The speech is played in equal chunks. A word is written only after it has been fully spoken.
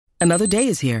Another day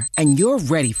is here, and you're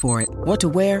ready for it. What to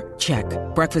wear? Check.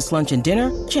 Breakfast, lunch, and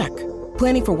dinner? Check.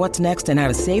 Planning for what's next and how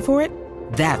to save for it?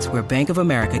 That's where Bank of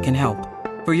America can help.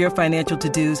 For your financial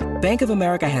to-dos, Bank of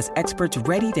America has experts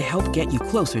ready to help get you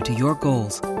closer to your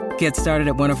goals. Get started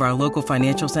at one of our local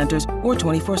financial centers or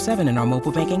 24/7 in our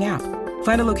mobile banking app.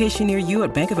 Find a location near you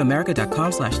at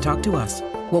bankofamerica.com/talktous.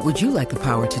 What would you like the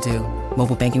power to do?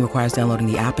 Mobile banking requires downloading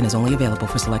the app and is only available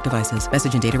for select devices.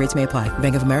 Message and data rates may apply.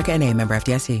 Bank of America N.A., member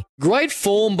FDIC. Great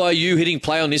form by you hitting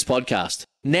play on this podcast.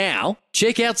 Now,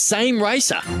 check out Same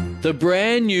Racer, the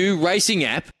brand new racing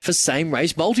app for same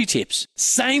race multi-tips.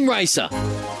 Same Racer.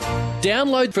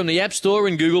 Download from the App Store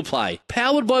and Google Play.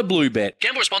 Powered by Bluebet.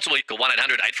 Gamble responsibly. Call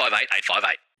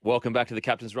 1-800-858-858. Welcome back to the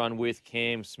Captain's Run with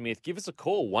Cam Smith. Give us a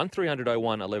call, 1300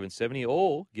 01 1170,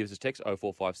 or give us a text,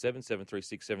 0457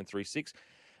 736 736.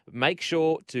 Make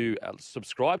sure to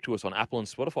subscribe to us on Apple and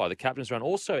Spotify, the Captain's Run.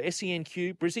 Also,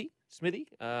 SENQ, Brizzy, Smithy.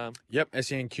 Yep,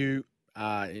 SENQ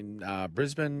in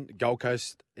Brisbane, Gold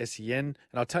Coast, SEN. And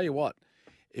I'll tell you what,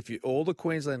 all the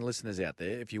Queensland listeners out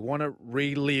there, if you want to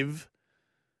relive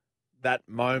that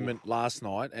moment last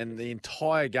night, and the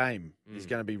entire game is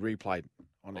going to be replayed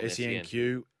on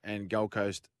SENQ and Gold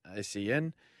Coast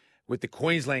SEN with the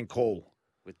Queensland call.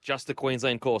 With just the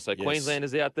Queensland call. So yes.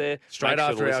 Queenslanders out there. Straight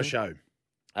after our show.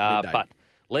 But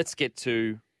let's get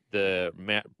to the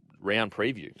round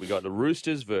preview. We got the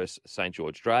Roosters versus St.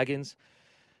 George Dragons.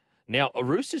 Now,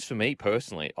 Roosters, for me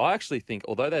personally, I actually think,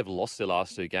 although they've lost their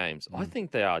last two games, I think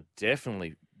they are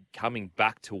definitely coming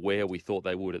back to where we thought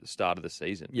they would at the start of the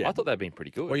season. Yeah. I thought they'd been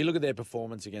pretty good. Well, you look at their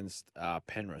performance against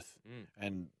Penrith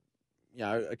and, you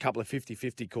know, a couple of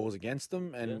 50-50 calls against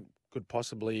them and could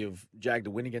possibly have jagged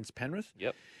a win against Penrith.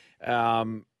 Yep.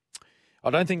 I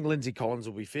don't think Lindsay Collins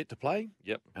will be fit to play.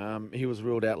 Yep. He was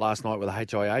ruled out last night with a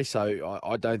HIA, so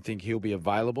I don't think he'll be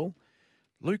available.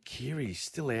 Luke Keary's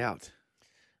still out.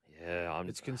 Yeah.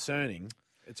 It's concerning.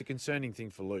 It's a concerning thing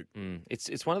for Luke.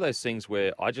 It's one of those things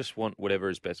where I just want whatever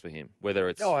is best for him. Whether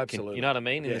it's absolutely. You know what I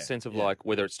mean? In the sense of like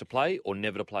whether it's to play or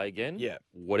never to play again. Yeah.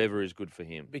 Whatever is good for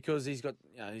him. Because he's got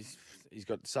he's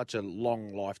got such a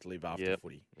long life to live after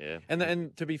footy. Yeah.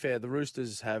 And to be fair, the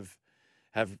Roosters have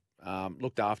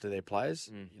looked after their players.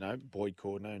 You know, Boyd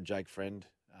Cordner and Jake Friend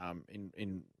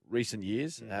in recent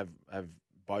years have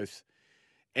both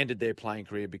ended their playing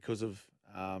career because of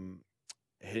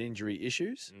head injury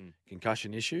issues,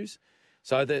 concussion issues.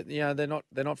 So that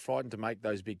they're not frightened to make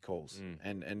those big calls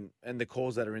and the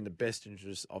calls that are in the best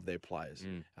interest of their players.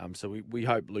 So we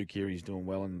hope Luke Keary's doing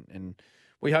well and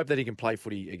we hope that he can play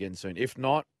footy again soon. If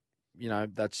not,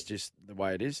 that's just the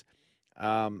way it is.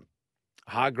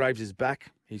 Hargraves is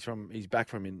back. He's back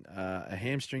from a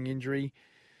hamstring injury.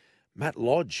 Matt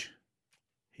Lodge,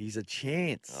 he's a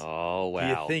chance. Oh wow! Do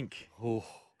you think? Ooh.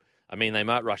 I mean, they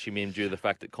might rush him in due to the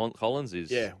fact that Collins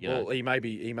is. Yeah, he may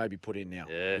be put in now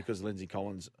because Lindsay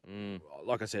Collins,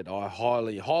 like I said,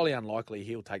 highly unlikely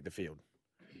he'll take the field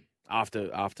after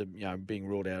being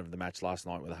ruled out of the match last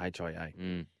night with a HIA.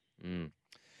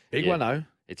 Big one though.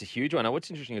 It's a huge one. Now, what's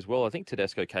interesting as well, I think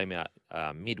Tedesco came out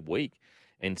midweek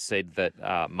and said that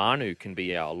Manu can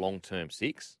be our long-term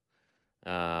six.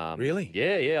 Really?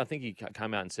 Yeah. I think he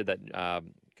came out and said that.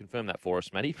 Confirm that for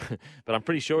us, Matty. But I'm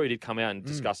pretty sure he did come out and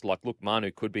discuss, look, Manu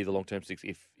could be the long-term six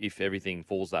if everything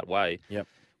falls that way. Yep.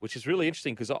 Which is really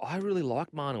interesting because I really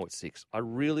like Manu at six. I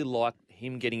really like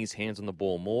him getting his hands on the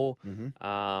ball more.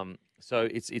 So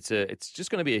it's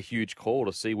just going to be a huge call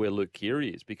to see where Luke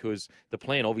Keary is because the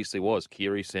plan obviously was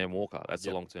Keary, Sam Walker. That's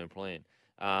the long-term plan.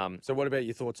 So what about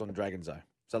your thoughts on the Dragons, though?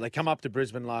 So they come up to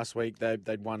Brisbane last week.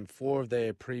 They'd won 4 of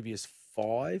their previous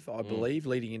 5, I believe,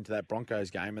 leading into that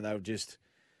Broncos game, and they were just...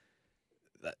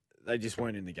 They just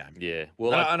weren't in the game. Yeah.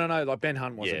 Well, I don't know. Like Ben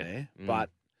Hunt wasn't there,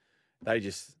 but they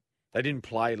didn't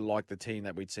play like the team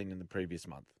that we'd seen in the previous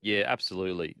month. Yeah,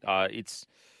 absolutely.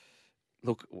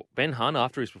 Look, Ben Hunt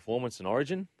after his performance in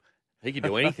Origin, he could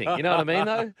do anything. You know what I mean,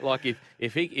 though? Like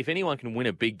if anyone can win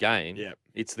a big game,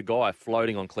 it's the guy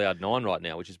floating on cloud 9 right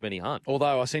now, which is Benny Hunt.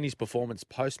 Although I've seen his performance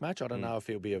post-match, I don't know if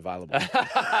he'll be available.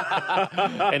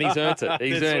 And he's earned it.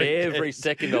 He's earned every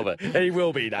second of it. He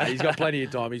will be, no. He's got plenty of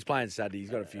time. He's playing Saturday.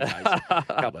 He's got a few days, a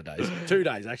couple of days. 2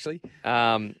 days, actually.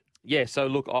 Yeah, so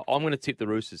look, I'm going to tip the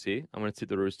Roosters here. I'm going to tip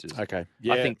the Roosters. Okay.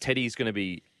 Yeah. I think Teddy's going to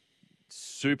be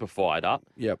super fired up.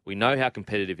 Yep. We know how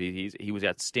competitive he is. He was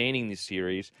outstanding this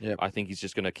series. Yep. I think he's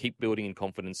just going to keep building in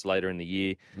confidence later in the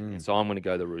year. And so I'm going to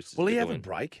go the Roosters. Will he have a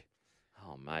break?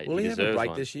 Oh, mate. Will he have a break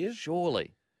one. this year?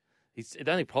 Surely.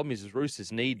 The only problem is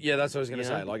Roosters need... Yeah, that's what I was going to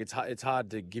say. Like, it's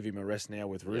hard to give him a rest now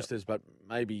with Roosters, but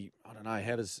maybe, I don't know,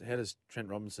 how does Trent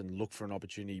Robinson look for an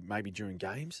opportunity maybe during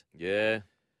games? Yeah.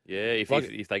 Yeah,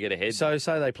 if they get ahead. So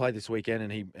say they play this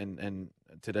weekend and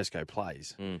Tedesco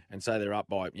plays, and say they're up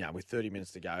by with 30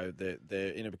 minutes to go, they're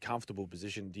in a comfortable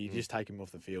position. Do you just take him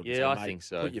off the field? Yeah, and say, I "Mate, think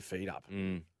so. Put your feet up.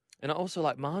 And also,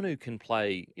 like, Manu can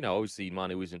play, obviously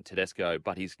Manu isn't Tedesco,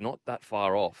 but he's not that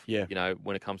far off,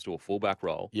 when it comes to a fullback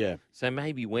role. Yeah. So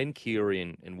maybe when Kiri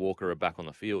and Walker are back on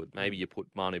the field, maybe you put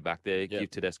Manu back there,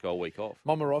 give Tedesco a week off.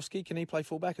 Momirovski, can he play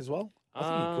fullback as well? I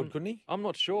think he could, couldn't he? I'm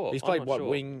not sure. He's played sure.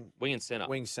 wing and centre.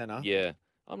 Wing centre. Yeah.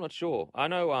 I'm not sure. I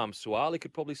know Suwali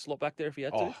could probably slot back there if he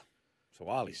had to. Oh,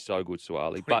 Suwali's He's so good,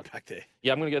 Suwali. But back there.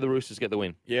 Yeah, I'm going to go the Roosters get the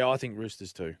win. Yeah, I think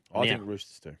Roosters too.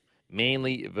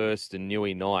 Manly versus the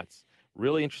Newey Knights.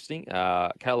 Really interesting.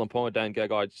 Kalen Ponga, Dane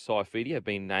Gagai, Saifidi have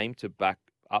been named to back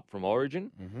up from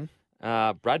Origin.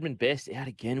 Bradman Best out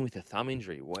again with a thumb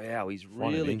injury. Wow, he's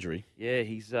really injury. Yeah,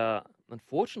 he's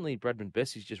unfortunately Bradman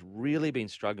Best has just really been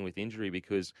struggling with injury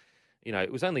because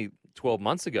it was only 12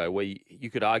 months ago where you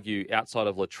could argue outside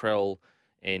of Latrell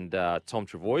and Tom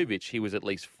Trbojevic, he was at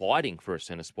least fighting for a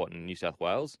centre spot in New South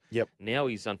Wales. Yep. Now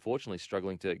he's unfortunately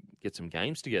struggling to get some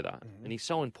games together, and he's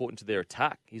so important to their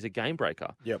attack. He's a game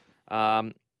breaker. Yep.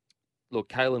 Look,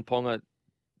 Kalen Ponga,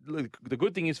 the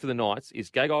good thing is for the Knights is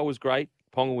Gagai was great,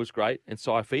 Ponga was great, and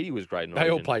Saifidi was great. They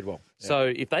all played well.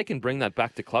 So if they can bring that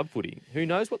back to club footy, who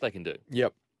knows what they can do?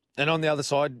 Yep. And on the other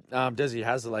side, Desi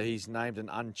Hasler, he's named an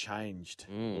unchanged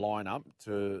lineup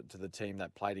to the team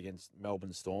that played against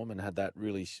Melbourne Storm and had that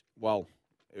really,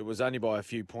 it was only by a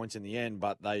few points in the end,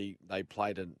 but they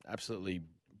played an absolutely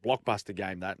blockbuster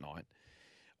game that night.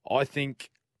 I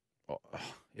think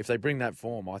if they bring that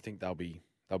form, I think they'll be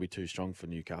too strong for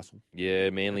Newcastle.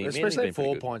 Yeah, Manly, especially at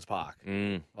 4 Points Park. At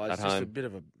it's home. just a bit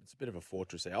of a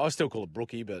fortress there. I still call it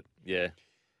Brookie, but yeah,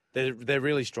 they're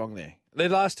really strong there. Their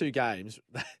last 2 games,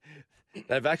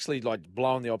 they've actually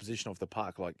blown the opposition off the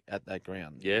park at that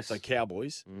ground. Yes, so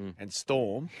Cowboys and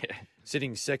Storm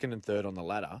sitting second and third on the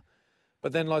ladder,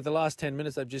 but then the last 10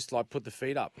 minutes they've just put the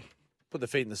feet up, put the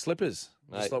feet in the slippers,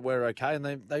 just we're okay, and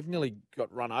they've nearly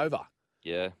got run over.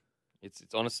 Yeah. It's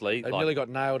honestly they nearly got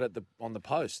nailed on the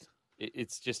post.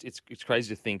 It's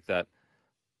crazy to think that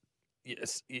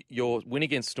your win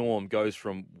against Storm goes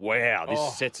from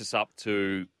this sets us up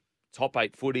to top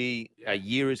 8 footy. Our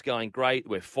year is going great.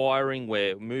 We're firing.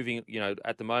 We're moving.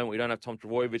 At the moment we don't have Tom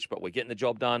Trbojevic, but we're getting the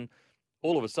job done.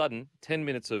 All of a sudden, 10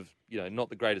 minutes of not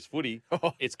the greatest footy.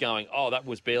 It's going. That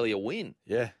was barely a win.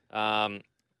 Yeah.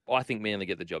 I think Manly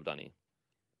get the job done here.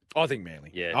 I think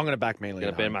Manly. Yeah. I'm going to back Manly.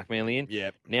 Going to back Manly in?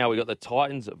 Yeah. Now we got the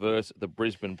Titans versus the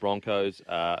Brisbane Broncos.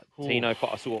 Tino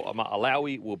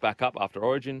Alawi will back up after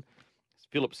Origin.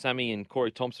 Philip Sammy and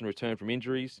Corey Thompson return from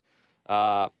injuries.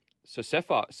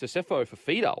 Sosefo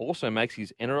Fafita also makes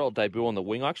his NRL debut on the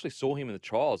wing. I actually saw him in the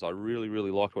trials. I really,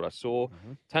 really liked what I saw.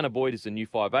 Tanner Boyd is the new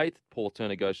 5'8". Paul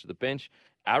Turner goes to the bench.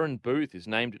 Aaron Booth is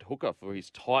named at hooker for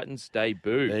his Titans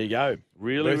debut. There you go.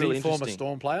 Really, really interesting. Former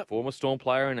Storm player. Former Storm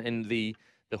player, and the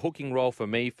hooking role for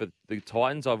me for the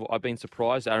Titans, I've been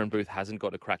surprised Aaron Booth hasn't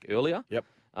got a crack earlier. Yep.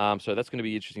 So that's going to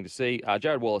be interesting to see.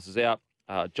 Jared Wallace is out.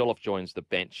 Jolloff joins the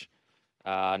bench.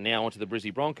 Now onto the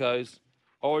Brizzy Broncos.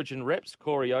 Origin reps,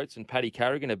 Corey Oates and Paddy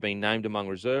Carrigan have been named among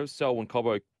reserves. Selwyn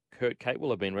Cobbo, Kurt Catewell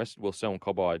have been rested. Well, Selwyn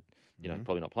Cobbo,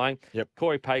 probably not playing. Yep.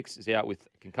 Corey Pakes is out with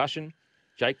concussion.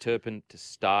 Jake Turpin to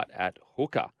start at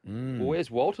hooker. Well, where's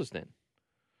Walters then?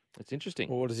 That's interesting.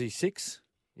 Well, what is he, 6?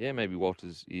 Yeah, maybe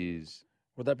Walters is...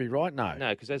 Would that be right? No. No,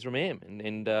 because Ezra Mam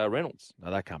and Reynolds. No,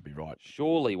 that can't be right.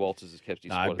 Surely Walters has kept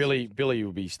his spot. No, Billy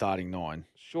will be starting 9.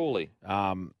 Surely.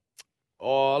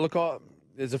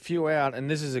 There's a few out, and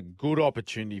this is a good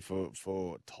opportunity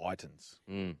for Titans.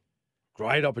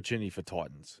 Great opportunity for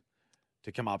Titans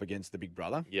to come up against the big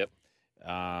brother. Yep.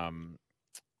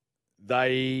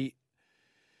 They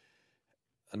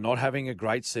are not having a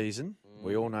great season.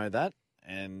 We all know that.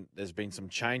 And there's been some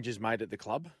changes made at the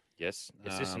club. Yes.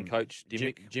 Assistant coach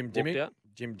Dimmick. Jim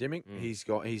Dimmick.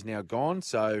 He's now gone.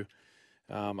 So,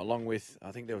 along with,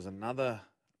 I think there was another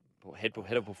head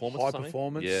of performance. High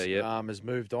performance. Yeah. Has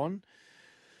moved on.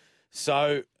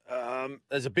 So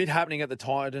there's a bit happening at the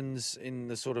Titans in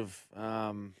the sort of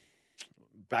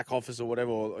back office or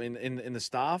whatever, or in the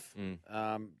staff.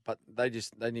 But they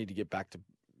need to get back to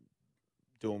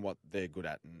doing what they're good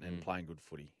at and playing good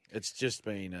footy. It's just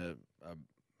been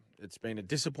a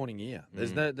disappointing year.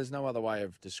 There's no other way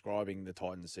of describing the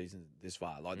Titans season this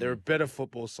far. They're a better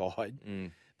football side.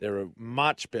 They're a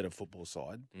much better football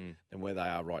side than where they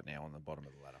are right now on the bottom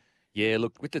of the ladder. Yeah,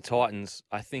 look, with the Titans,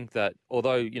 I think that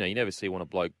although, you never see one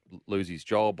bloke lose his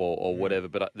job or whatever,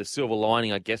 but the silver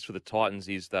lining, I guess, for the Titans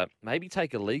is that maybe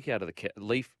take a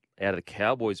leaf out of the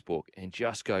Cowboys book and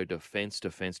just go defense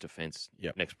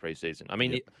Yep. next preseason. I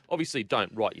mean, Yep. you obviously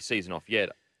don't write your season off yet,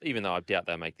 even though I doubt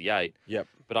they'll make the 8. Yep.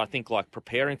 But I think like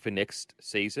preparing for next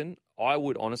season, I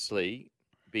would honestly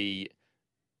be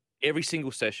every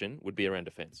single session would be around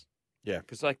defense. Yeah.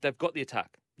 Because like they've got the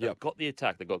attack. They've Yep. got the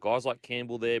attack. They've got guys like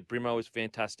Campbell there. Brimo is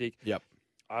fantastic. Yep.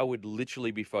 I would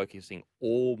literally be focusing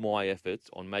all my efforts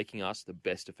on making us the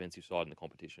best defensive side in the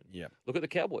competition. Yep. Look at the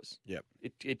Cowboys. Yep.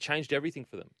 It changed everything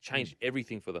for them. Changed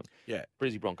everything for them. Yeah.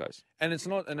 Brizzy Broncos. And it's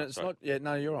not. Sorry. Yeah.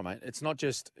 No, you're right, mate. It's not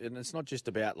just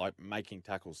about like making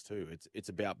tackles too. It's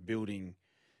about building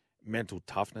mental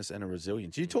toughness and a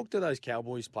resilience. You talk to those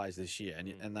Cowboys players this year,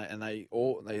 and they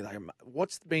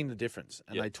what's been the difference?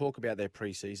 And Yep. they talk about their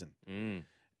preseason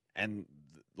and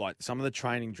like some of the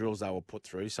training drills they were put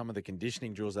through, some of the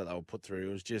conditioning drills that they were put through.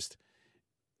 It was just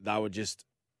they were just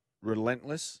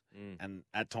relentless and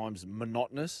at times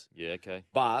monotonous. Yeah, okay.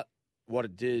 But what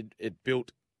it did, it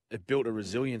built a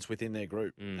resilience within their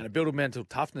group, and it built a mental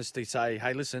toughness to say,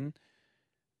 hey, listen,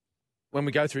 when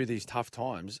we go through these tough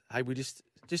times, hey, we just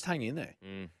hang in there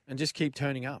and just keep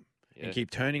turning up and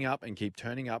keep turning up and keep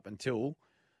turning up until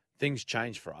things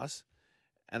change for us,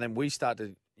 and then we start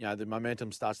to, the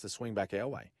momentum starts to swing back our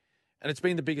way. And it's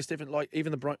been the biggest difference. Like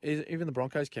even the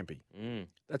Broncos, Kempy,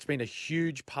 that's been a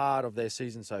huge part of their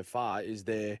season so far is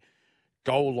their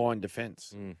goal line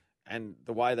defence and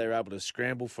the way they're able to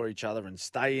scramble for each other and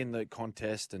stay in the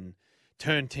contest and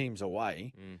turn teams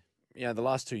away. The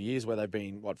last 2 years where they've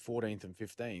been 14th and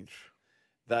 15th,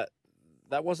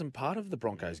 that wasn't part of the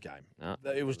Broncos game. No.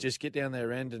 It was just get down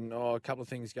their end and a couple of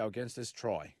things go against us.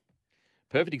 Try.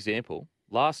 Perfect example.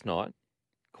 Last night,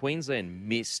 Queensland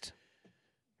missed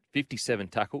 57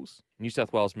 tackles. New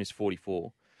South Wales missed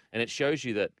 44. And it shows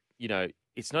you that,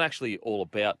 it's not actually all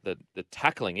about the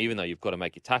tackling, even though you've got to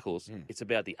make your tackles. It's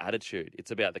about the attitude.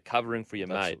 It's about the covering for your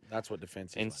mate. That's what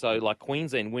defence is. And mate. so, like,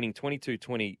 Queensland winning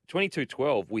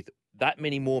 22-12 with that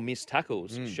many more missed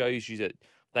tackles shows you that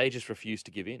they just refuse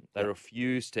to give in. They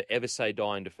refuse to ever say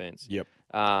die in defence. Yep.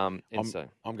 I'm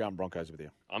going Broncos with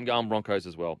you. I'm going Broncos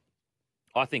as well.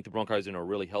 I think the Broncos are in a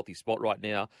really healthy spot right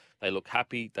now. They look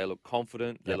happy. They look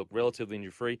confident. They look relatively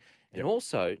injury-free. And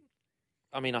also,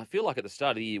 I mean, I feel like at the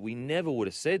start of the year, we never would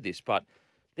have said this, but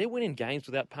they're winning games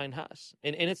without Payne Haas.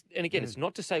 And again, it's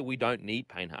not to say we don't need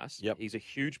Payne Haas. Yep. He's a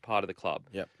huge part of the club.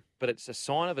 Yep. But it's a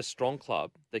sign of a strong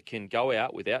club that can go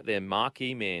out without their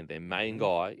marquee man, their main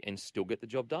guy, and still get the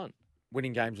job done.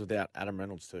 Winning games without Adam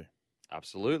Reynolds too.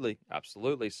 Absolutely.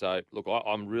 So, look,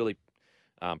 I'm really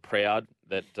proud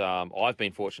that I've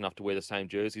been fortunate enough to wear the same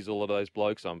jerseys, all of those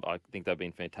blokes. I think they've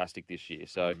been fantastic this year.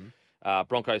 So,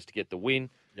 Broncos to get the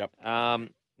win. Yep.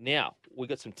 Now, we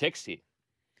got some text here.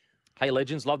 Hey,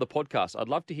 legends, love the podcast. I'd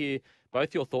love to hear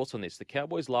both your thoughts on this. The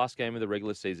Cowboys' last game of the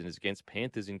regular season is against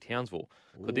Panthers in Townsville.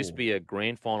 Could this be a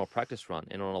grand final practice run?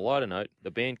 And on a lighter note, the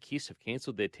band Kiss have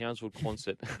cancelled their Townsville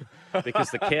concert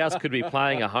because the Cows could be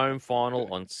playing a home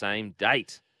final on same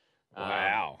date.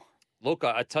 Wow. Look,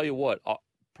 I tell you what,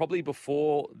 probably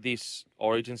before this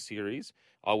Origin series,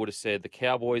 I would have said the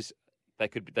Cowboys, they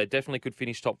definitely could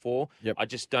finish top 4. Yep. I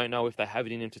just don't know if they have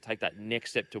it in them to take that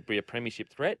next step to be a premiership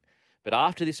threat. But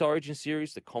after this Origin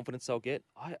series, the confidence they'll get,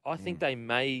 I think they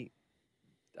may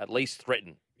at least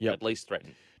threaten. Yep. At least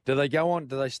threaten. Do they go on?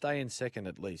 Do they stay in second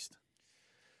at least?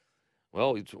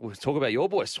 Well, we'll talk about your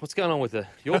boys. What's going on with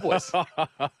your boys? Talk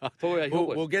about your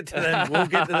boys. We'll get to them. We'll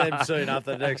get to them soon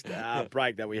after the next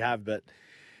break that we have. But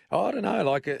I don't know.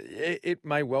 Like it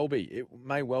may well be. It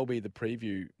may well be the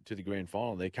preview to the grand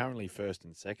final. They're currently first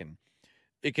and second.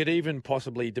 It could even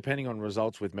possibly, depending on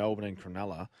results with Melbourne and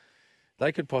Cronulla,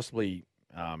 they could possibly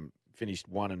finish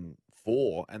 1 and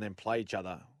 4 and then play each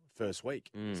other first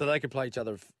week. So they could play each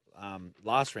other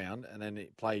last round and then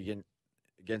play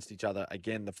against each other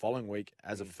again the following week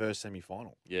as a first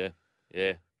semi-final. Yeah.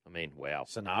 I mean, wow.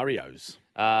 Scenarios.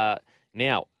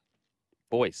 Now,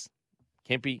 boys,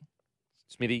 Kempy,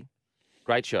 Smithy,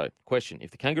 great show. Question,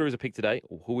 if the Kangaroos are picked today,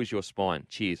 who is your spine?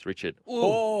 Cheers, Richard. Ooh.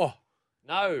 Oh!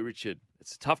 No, Richard.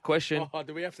 It's a tough question. Oh,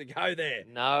 do we have to go there?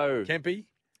 No. Kempy?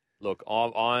 Look,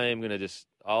 I'm going to just...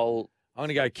 I'm going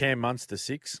to go Cam Munster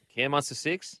 6. Cam Munster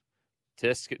 6.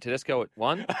 Tedesco at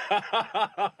 1.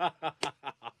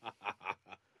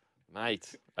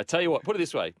 Mate, I tell you what, put it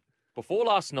this way. Before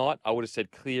last night, I would have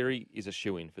said Cleary is a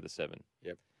shoo-in for the 7.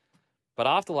 Yep. But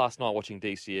after last night watching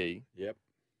DCE... Yep.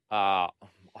 I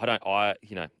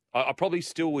probably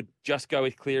still would just go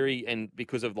with Cleary and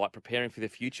because of like preparing for the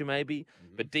future maybe.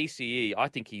 But DCE, I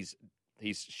think he's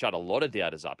shut a lot of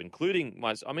doubters up, including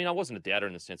I wasn't a doubter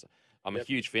in the sense I'm a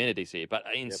huge fan of DCE, but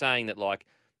in saying that like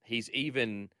he's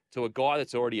even to a guy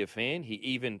that's already a fan, he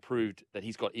even proved that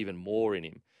he's got even more in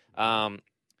him.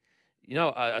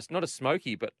 It's not a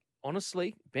smoky, but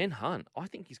honestly, Ben Hunt, I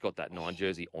think he's got that 9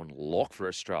 jersey on lock for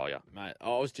Australia. Mate,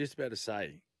 I was just about to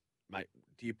say, mate,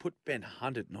 do you put Ben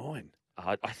Hunt at 9?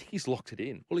 I think he's locked it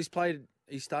in. Well, he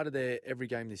started there every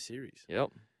game this series.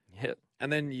 Yep.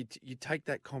 And then you take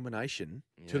that combination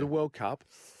to the World Cup,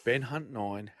 Ben Hunt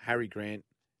 9, Harry Grant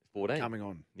 14 coming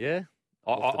on. Yeah.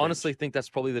 I honestly think that's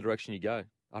probably the direction you go.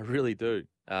 I really do.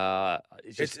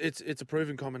 It's a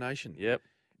proven combination. Yep.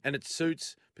 And it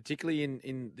suits, particularly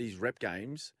in these rep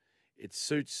games, it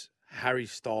suits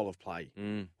Harry's style of play.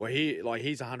 Where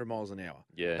he's 100 miles an hour.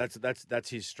 Yeah. That's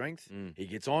his strength. He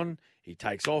gets on, he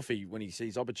takes off, when he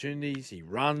sees opportunities, he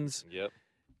runs. Yep.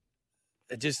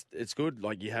 It's good.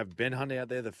 Like, you have Ben Hunt out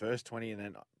there, the first 20, and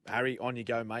then Harry, on you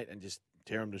go, mate, and just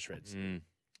tear him to shreds.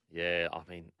 Yeah, I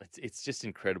mean, it's just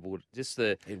incredible.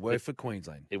 It worked for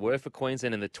Queensland. It worked for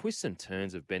Queensland, and the twists and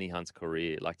turns of Benny Hunt's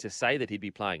career. Like, to say that he'd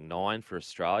be playing 9 for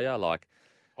Australia, like,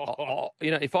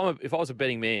 if I was a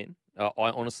betting man,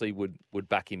 I honestly would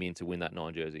back him in to win that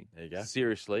 9 jersey. There you go.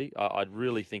 Seriously, I'd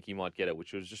really think he might get it,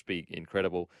 which would just be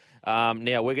incredible.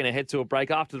 Now, we're going to head to a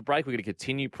break. After the break, we're going to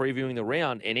continue previewing the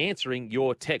round and answering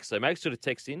your text. So make sure to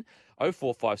text in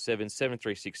 0457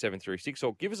 736 736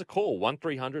 or give us a call,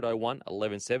 1300 01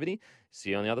 1170. See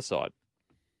you on the other side.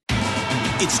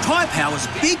 It's Tyre Power's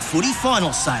Big Footy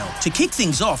Final Sale. To kick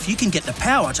things off, you can get the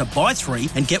power to buy 3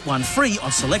 and get 1 free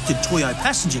on selected Toyo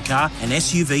passenger car and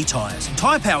SUV tyres.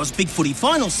 Tyre Power's Big Footy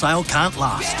Final Sale can't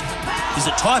last.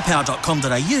 Visit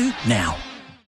tyrepower.com.au now.